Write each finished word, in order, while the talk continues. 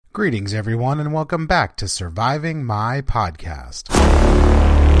Greetings, everyone, and welcome back to Surviving My Podcast,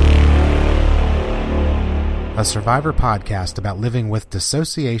 a survivor podcast about living with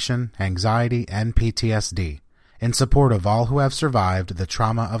dissociation, anxiety, and PTSD in support of all who have survived the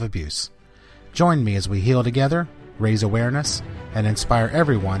trauma of abuse. Join me as we heal together, raise awareness, and inspire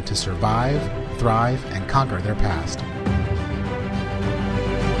everyone to survive, thrive, and conquer their past.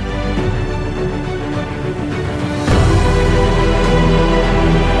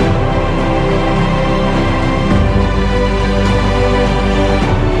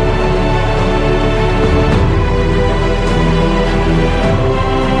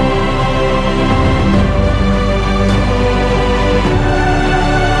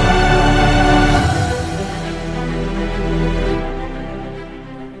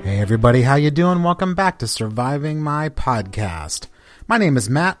 Everybody, how you doing? Welcome back to Surviving My Podcast. My name is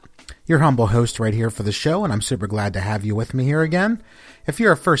Matt, your humble host right here for the show, and I'm super glad to have you with me here again. If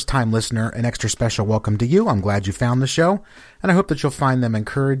you're a first-time listener, an extra special welcome to you. I'm glad you found the show, and I hope that you'll find them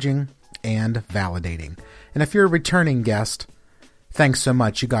encouraging and validating. And if you're a returning guest, thanks so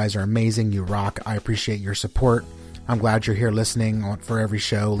much. You guys are amazing. You rock. I appreciate your support. I'm glad you're here listening for every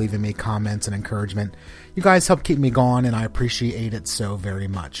show, leaving me comments and encouragement. You guys help keep me going, and I appreciate it so very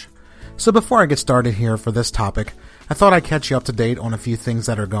much. So before I get started here for this topic, I thought I'd catch you up to date on a few things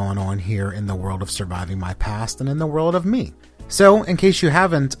that are going on here in the world of surviving my past and in the world of me. So in case you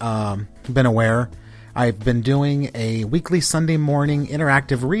haven't been aware, I've been doing a weekly Sunday morning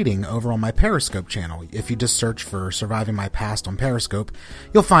interactive reading over on my Periscope channel. If you just search for Surviving My Past on Periscope,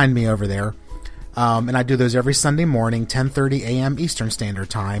 you'll find me over there. And I do those every Sunday morning, 10:30 a.m. Eastern Standard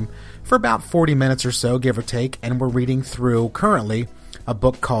Time, for about 40 minutes or so, give or take, and we're reading through, currently, a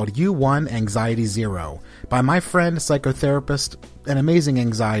book called You Won, Anxiety Zero, by my friend, psychotherapist, and amazing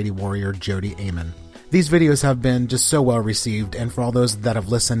anxiety warrior, Jody Amen. These videos have been just so well received, and for all those that have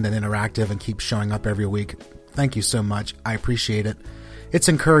listened and interactive and keep showing up every week, thank you so much. I appreciate it. It's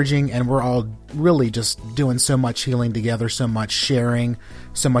encouraging, and we're all really just doing so much healing together, so much sharing,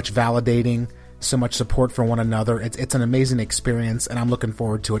 so much validating, so much support for one another. It's an amazing experience, and I'm looking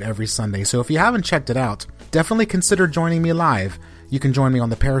forward to it every Sunday. So if you haven't checked it out, definitely consider joining me live. You can join me on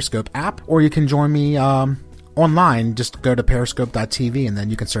the Periscope app, or you can join me online. Just go to periscope.tv, and then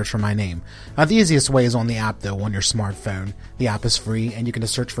you can search for my name. The easiest way is on the app, though, on your smartphone. The app is free, and you can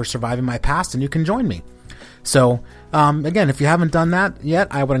just search for Surviving My Past, and you can join me. So, again, if you haven't done that yet,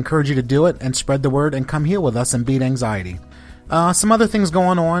 I would encourage you to do it and spread the word and come heal with us and beat anxiety. Some other things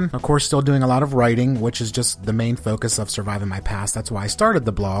going on. Of course, still doing a lot of writing, which is just the main focus of Surviving My Past. That's why I started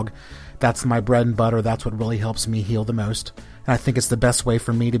the blog. That's my bread and butter. That's what really helps me heal the most. And I think it's the best way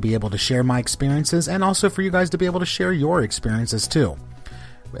for me to be able to share my experiences, and also for you guys to be able to share your experiences too.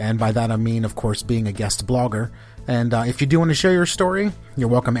 And by that I mean, of course, being a guest blogger. And if you do want to share your story, you're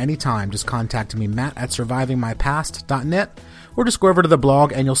welcome anytime. Just contact me, matt@survivingmypast.net, or just go over to the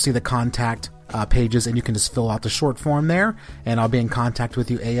blog and you'll see the contact pages, and you can just fill out the short form there, and I'll be in contact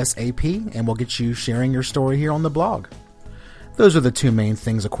with you ASAP, and we'll get you sharing your story here on the blog. Those are the two main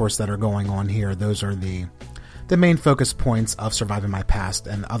things, of course, that are going on here. Those are the main focus points of Surviving My Past,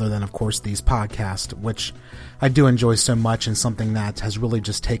 and other than, of course, these podcasts, which I do enjoy so much, and something that has really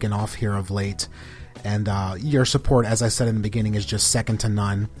just taken off here of late. And your support, as I said in the beginning, is just second to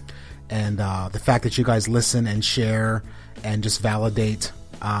none. And the fact that you guys listen and share and just validate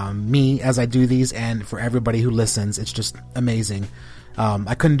me as I do these, and for everybody who listens, it's just amazing.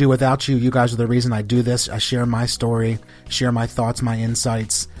 I couldn't do without you. You guys are the reason I do this. I share my story, share my thoughts, my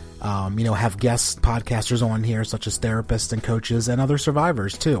insights, have guest podcasters on here, such as therapists and coaches and other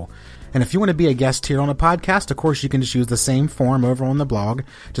survivors too. And if you want to be a guest here on a podcast, of course, you can just use the same form over on the blog.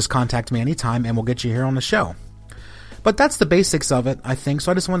 Just contact me anytime and we'll get you here on the show. But that's the basics of it, I think.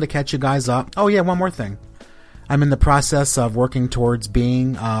 So I just wanted to catch you guys up. Oh yeah, one more thing. I'm in the process of working towards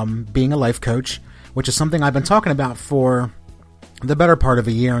being a life coach, which is something I've been talking about for the better part of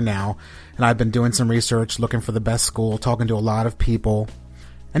a year now. And I've been doing some research, looking for the best school, talking to a lot of people,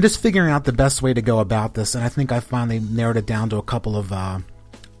 and just figuring out the best way to go about this. And I think I finally narrowed it down to a couple of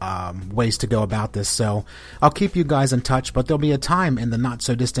ways to go about this. So I'll keep you guys in touch, but there'll be a time in the not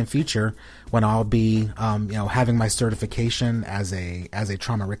so distant future when I'll be, having my certification as a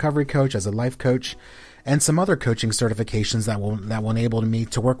trauma recovery coach, as a life coach, and some other coaching certifications that will enable me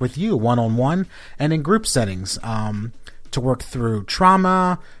to work with you one-on-one and in group settings, to work through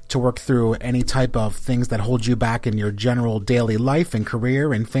trauma, to work through any type of things that hold you back in your general daily life and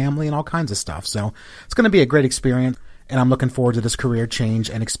career and family and all kinds of stuff. So it's going to be a great experience, and I'm looking forward to this career change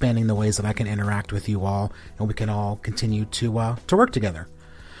and expanding the ways that I can interact with you all, and we can all continue to work together.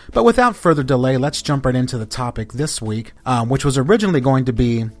 But without further delay, let's jump right into the topic this week, which was originally going to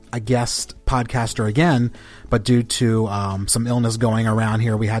be a guest podcaster again, but due to some illness going around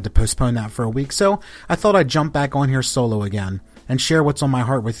here, we had to postpone that for a week. So I thought I'd jump back on here solo again and share what's on my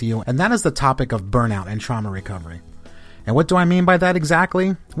heart with you, and that is the topic of burnout and trauma recovery. And what do I mean by that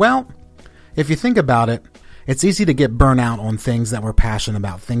exactly? Well, if you think about it, it's easy to get burnout on things that we're passionate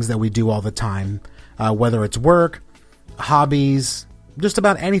about, things that we do all the time, whether it's work, hobbies, just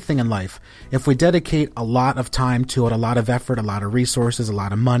about anything in life. If we dedicate a lot of time to it, a lot of effort, a lot of resources, a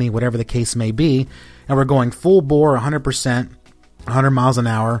lot of money, whatever the case may be, and we're going full bore, 100%, 100 miles an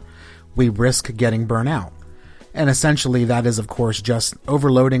hour, we risk getting burnout. And essentially that is, of course, just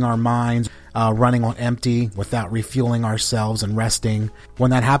overloading our minds, running on empty without refueling ourselves and resting.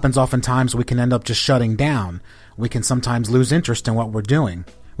 When that happens, oftentimes we can end up just shutting down. We can sometimes lose interest in what we're doing.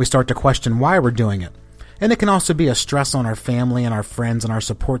 We start to question why we're doing it. And it can also be a stress on our family and our friends and our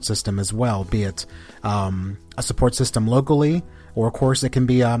support system as well, be it a support system locally, or of course it can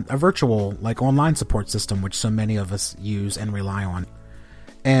be a virtual, like online support system, which so many of us use and rely on.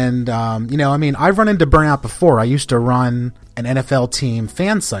 And, I've run into burnout before. I used to run an NFL team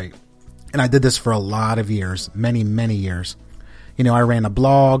fan site, and I did this for a lot of years, many, many years. I ran a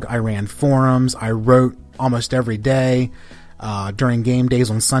blog, I ran forums, I wrote almost every day. During game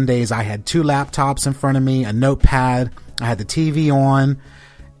days on Sundays, I had 2 laptops in front of me, a notepad, I had the TV on,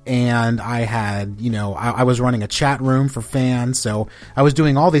 and I had, I was running a chat room for fans. So I was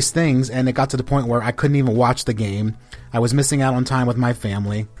doing all these things, and it got to the point where I couldn't even watch the game. I was missing out on time with my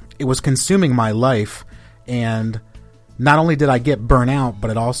family. It was consuming my life. And not only did I get burnt out,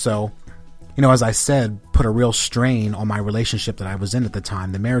 but it also, as I said, put a real strain on my relationship that I was in at the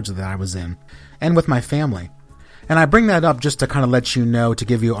time, the marriage that I was in, and with my family. And I bring that up just to kind of let you know, to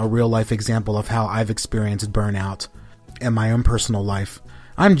give you a real life example of how I've experienced burnout in my own personal life.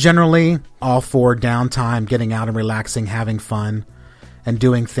 I'm generally all for downtime, getting out and relaxing, having fun, and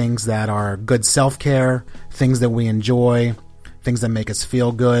doing things that are good self-care, things that we enjoy, things that make us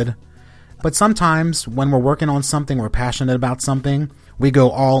feel good. But sometimes when we're working on something, we're passionate about something, we go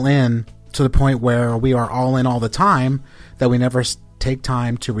all in to the point where we are all in all the time, that we never take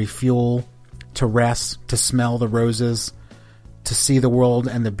time to refuel, to rest, to smell the roses, to see the world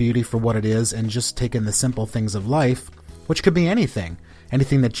and the beauty for what it is, and just take in the simple things of life, which could be anything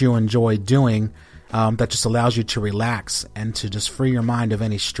that you enjoy doing, that just allows you to relax and to just free your mind of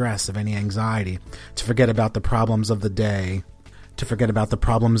any stress, of any anxiety, to forget about the problems of the day, to forget about the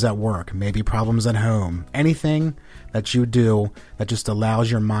problems at work, maybe problems at home, anything that you do that just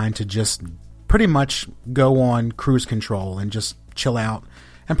allows your mind to just pretty much go on cruise control and just chill out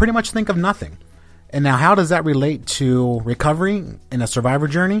and pretty much think of nothing. And now, how does that relate to recovery in a survivor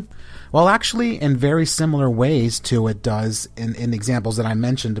journey? Well, actually, in very similar ways to it does in examples that I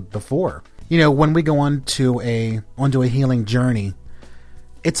mentioned before. When we go onto a healing journey,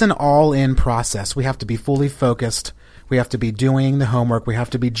 it's an all-in process. We have to be fully focused. We have to be doing the homework. We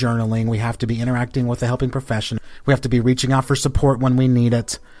have to be journaling. We have to be interacting with a helping profession. We have to be reaching out for support when we need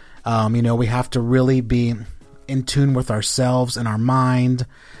it. We have to really be in tune with ourselves and our mind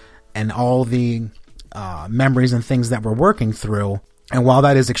and all the memories and things that we're working through. And while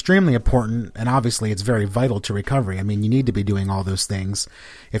that is extremely important, and obviously it's very vital to recovery, you need to be doing all those things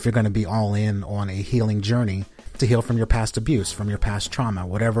if you're going to be all in on a healing journey to heal from your past abuse, from your past trauma,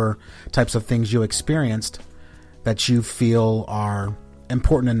 whatever types of things you experienced that you feel are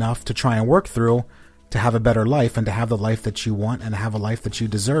important enough to try and work through to have a better life and to have the life that you want and to have a life that you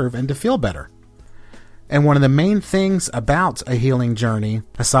deserve and to feel better. And one of the main things about a healing journey,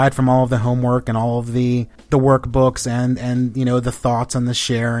 aside from all of the homework and all of the workbooks and the thoughts and the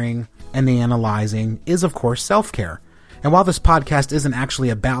sharing and the analyzing, is of course self-care. And while this podcast isn't actually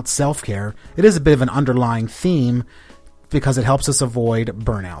about self-care, it is a bit of an underlying theme because it helps us avoid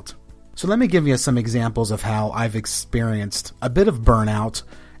burnout. So let me give you some examples of how I've experienced a bit of burnout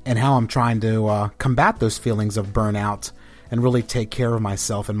and how I'm trying to combat those feelings of burnout and really take care of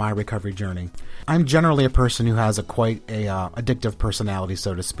myself in my recovery journey. I'm generally a person who has quite a addictive personality,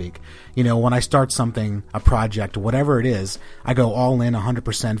 so to speak. When I start something, a project, whatever it is, I go all in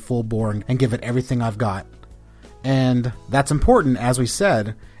 100% full bore and give it everything I've got. And that's important, as we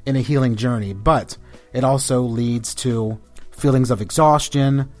said, in a healing journey, but it also leads to feelings of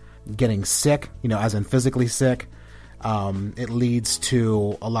exhaustion, getting sick, as in physically sick. It leads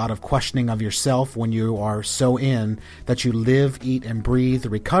to a lot of questioning of yourself when you are so in that you live, eat, and breathe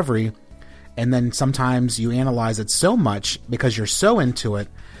recovery. And then sometimes you analyze it so much because you're so into it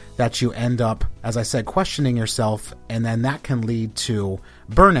that you end up, as I said, questioning yourself. And then that can lead to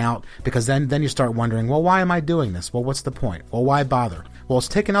burnout because then you start wondering, well, why am I doing this? Well, what's the point? Well, why bother? Well, it's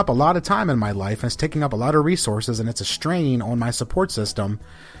taken up a lot of time in my life, and it's taking up a lot of resources, and it's a strain on my support system.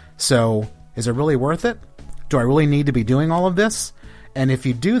 So is it really worth it? Do I really need to be doing all of this? And if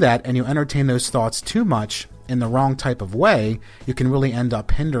you do that and you entertain those thoughts too much in the wrong type of way, you can really end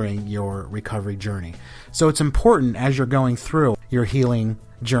up hindering your recovery journey. So it's important as you're going through your healing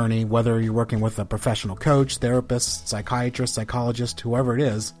journey, whether you're working with a professional coach, therapist, psychiatrist, psychologist, whoever it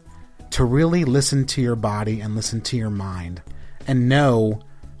is, to really listen to your body and listen to your mind and know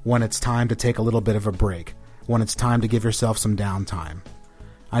when it's time to take a little bit of a break, when it's time to give yourself some downtime.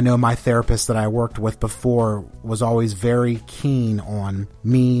 I know my therapist that I worked with before was always very keen on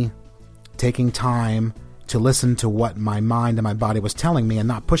me taking time to listen to what my mind and my body was telling me and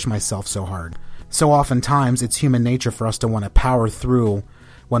not push myself so hard. So oftentimes it's human nature for us to want to power through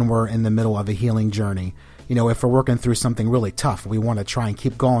when we're in the middle of a healing journey. You know, if we're working through something really tough, we want to try and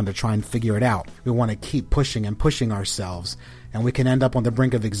keep going to try and figure it out. We want to keep pushing and pushing ourselves. And we can end up on the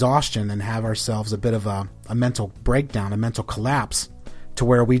brink of exhaustion and have ourselves a bit of a mental breakdown, a mental collapse, to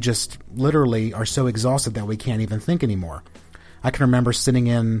where we just literally are so exhausted that we can't even think anymore. I can remember sitting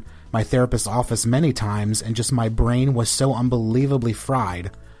in my therapist's office many times and just my brain was so unbelievably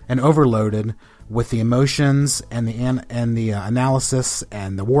fried and overloaded with the emotions and the analysis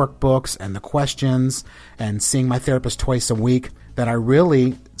and the workbooks and the questions and seeing my therapist twice a week that I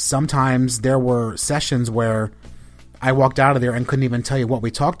really, sometimes there were sessions where I walked out of there and couldn't even tell you what we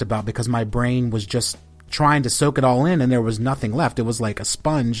talked about because my brain was just trying to soak it all in and there was nothing left. It was like a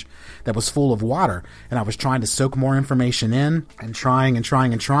sponge that was full of water and I was trying to soak more information in and trying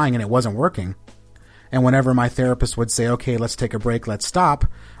and it wasn't working. And whenever my therapist would say, okay, let's take a break, let's stop,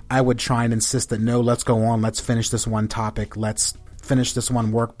 I would try and insist that no, let's go on, let's finish this one topic, let's finish this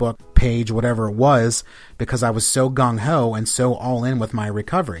one workbook, page, whatever it was, because I was so gung-ho and so all in with my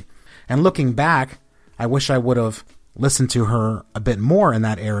recovery. And looking back, I wish I would have listened to her a bit more in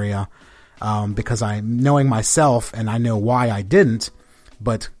that area, because I'm knowing myself and I know why I didn't,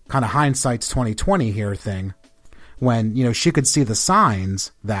 but kind of hindsight's 2020 here thing, when, you know, she could see the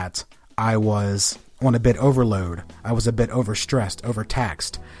signs that I was on a bit overload, I was a bit overstressed,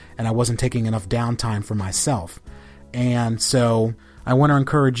 overtaxed, and I wasn't taking enough downtime for myself. And so I want to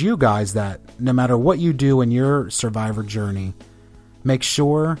encourage you guys that no matter what you do in your survivor journey, make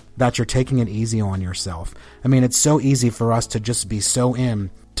sure that you're taking it easy on yourself. I mean, it's so easy for us to just be so in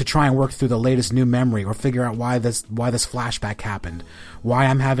to try and work through the latest new memory or figure out why this flashback happened, why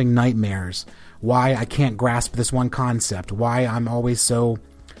I'm having nightmares, why I can't grasp this one concept, why I'm always so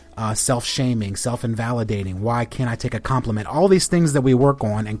self-shaming, self-invalidating, why can't I take a compliment, all these things that we work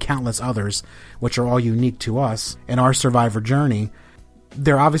on and countless others, which are all unique to us in our survivor journey.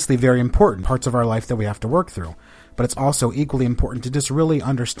 They're obviously very important parts of our life that we have to work through, but it's also equally important to just really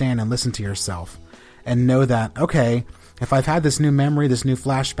understand and listen to yourself and know that, okay, if I've had this new memory, this new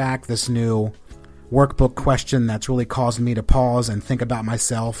flashback, this new workbook question that's really caused me to pause and think about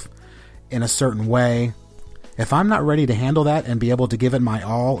myself in a certain way, if I'm not ready to handle that and be able to give it my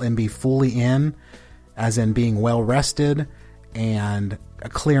all and be fully in, as in being well rested and a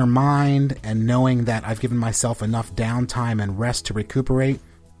clear mind and knowing that I've given myself enough downtime and rest to recuperate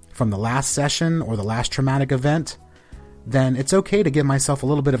from the last session or the last traumatic event, then it's okay to give myself a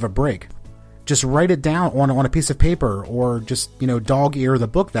little bit of a break. Just write it down on a piece of paper or just, dog ear the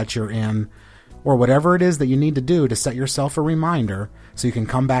book that you're in or whatever it is that you need to do to set yourself a reminder so you can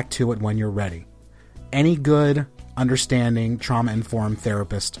come back to it when you're ready. Any good, understanding, trauma-informed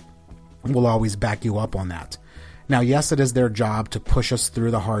therapist will always back you up on that. Now, yes, it is their job to push us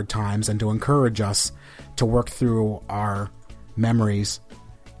through the hard times and to encourage us to work through our memories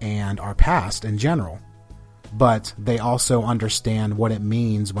and our past in general. But they also understand what it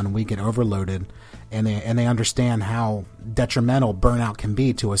means when we get overloaded, and they understand how detrimental burnout can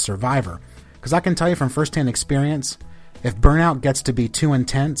be to a survivor. Because I can tell you from firsthand experience, if burnout gets to be too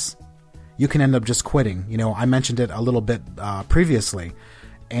intense, you can end up just quitting. I mentioned it a little bit previously.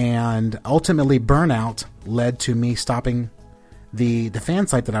 And ultimately, burnout led to me stopping the fan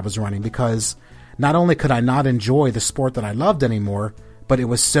site that I was running, because not only could I not enjoy the sport that I loved anymore, but it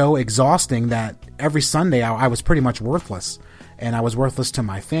was so exhausting that every Sunday I was pretty much worthless. And I was worthless to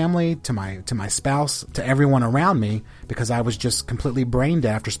my family, to my spouse, to everyone around me, because I was just completely brain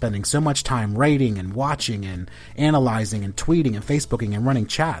dead after spending so much time writing and watching and analyzing and tweeting and Facebooking and running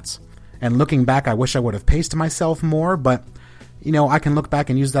chats. And looking back, I wish I would have paced myself more, but I can look back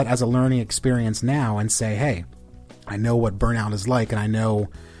and use that as a learning experience now and say, hey, I know what burnout is like and I know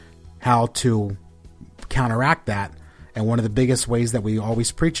how to counteract that. And one of the biggest ways that we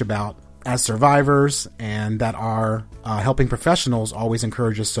always preach about as survivors and that our helping professionals always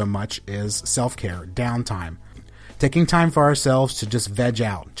encourage us so much is self-care, downtime. Taking time for ourselves to just veg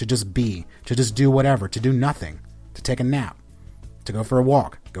out, to just be, to just do whatever, to do nothing, to take a nap, to go for a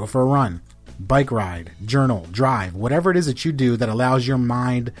walk, go for a run, bike ride, journal, drive, whatever it is that you do that allows your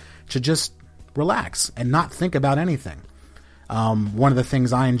mind to just relax and not think about anything. One of the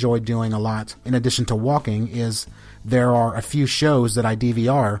things I enjoy doing a lot, in addition to walking, is there are a few shows that I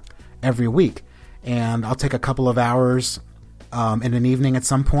DVR every week. And I'll take a couple of hours in an evening at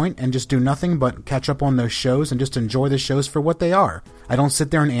some point and just do nothing but catch up on those shows and just enjoy the shows for what they are. I don't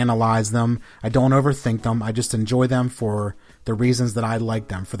sit there and analyze them. I don't overthink them. I just enjoy them for the reasons that I like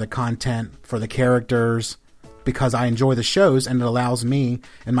them, for the content, for the characters, because I enjoy the shows and it allows me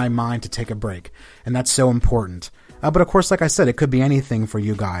and my mind to take a break. And that's so important. But of course, like I said, it could be anything for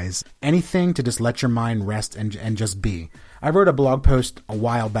you guys. Anything to just let your mind rest and just be. I wrote a blog post a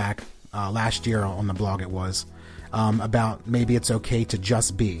while back, last year on the blog it was, about maybe it's okay to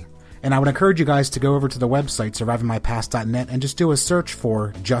just be. And I would encourage you guys to go over to the website, survivingmypast.net, and just do a search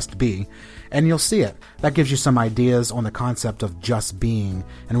for Just Be, and you'll see it. That gives you some ideas on the concept of just being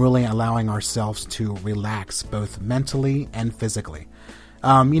and really allowing ourselves to relax both mentally and physically.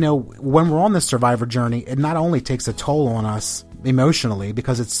 When we're on this survivor journey, it not only takes a toll on us emotionally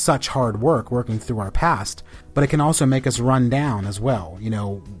because it's such hard work working through our past, but it can also make us run down as well.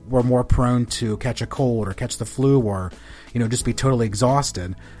 We're more prone to catch a cold or catch the flu or, just be totally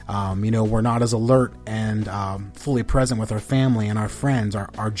exhausted. We're not as alert and fully present with our family and our friends,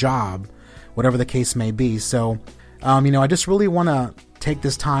 our job, whatever the case may be. So, I just really want to take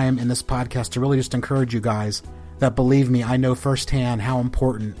this time in this podcast to really just encourage you guys that, believe me, I know firsthand how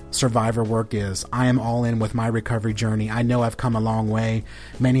important survivor work is. I am all in with my recovery journey. I know I've come a long way.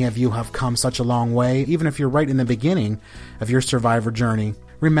 Many of you have come such a long way. Even if you're right in the beginning of your survivor journey,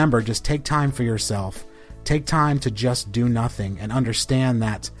 remember, just take time for yourself. Take time to just do nothing and understand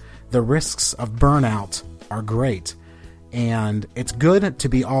that the risks of burnout are great. And it's good to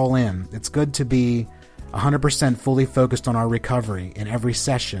be all in. It's good to be 100% fully focused on our recovery in every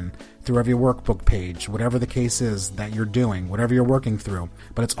session, through every workbook page, whatever the case is that you're doing, whatever you're working through.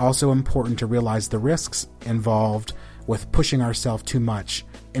 But it's also important to realize the risks involved with pushing ourselves too much.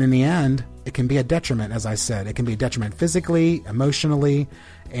 And in the end, it can be a detriment, as I said. It can be a detriment physically, emotionally.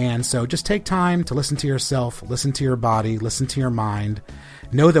 And so just take time to listen to yourself, listen to your body, listen to your mind.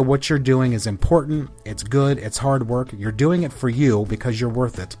 Know that what you're doing is important, it's good, it's hard work. You're doing it for you because you're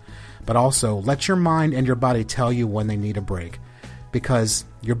worth it. But also, let your mind and your body tell you when they need a break. Because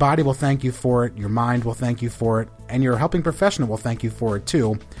your body will thank you for it, your mind will thank you for it, and your helping professional will thank you for it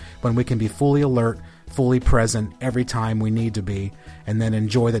too, when we can be fully alert, fully present every time we need to be, and then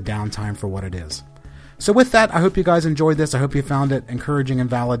enjoy the downtime for what it is. So with that, I hope you guys enjoyed this. I hope you found it encouraging and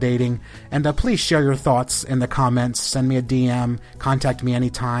validating. And please share your thoughts in the comments. Send me a DM. Contact me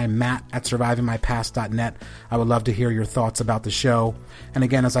anytime, matt@survivingmypast.net. I would love to hear your thoughts about the show. And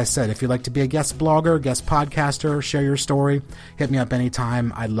again, as I said, if you'd like to be a guest blogger, guest podcaster, share your story, hit me up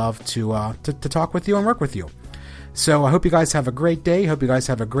anytime. I'd love to talk with you and work with you. So I hope you guys have a great day. Hope you guys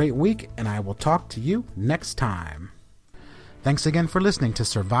have a great week. And I will talk to you next time. Thanks again for listening to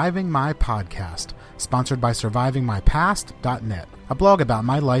Surviving My Podcast, sponsored by survivingmypast.net, a blog about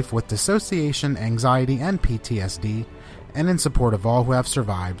my life with dissociation, anxiety, and PTSD, and in support of all who have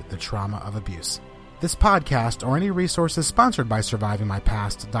survived the trauma of abuse. This podcast or any resources sponsored by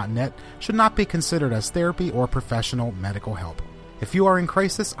survivingmypast.net should not be considered as therapy or professional medical help. If you are in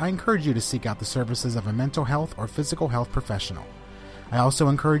crisis, I encourage you to seek out the services of a mental health or physical health professional. I also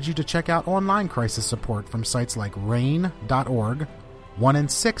encourage you to check out online crisis support from sites like RAINN.org,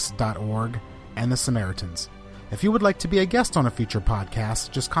 1in6.org, and the Samaritans. If you would like to be a guest on a future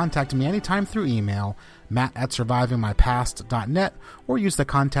podcast, just contact me anytime through email, matt@survivingmypast.net, or use the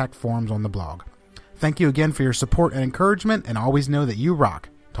contact forms on the blog. Thank you again for your support and encouragement, and always know that you rock.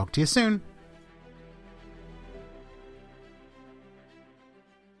 Talk to you soon.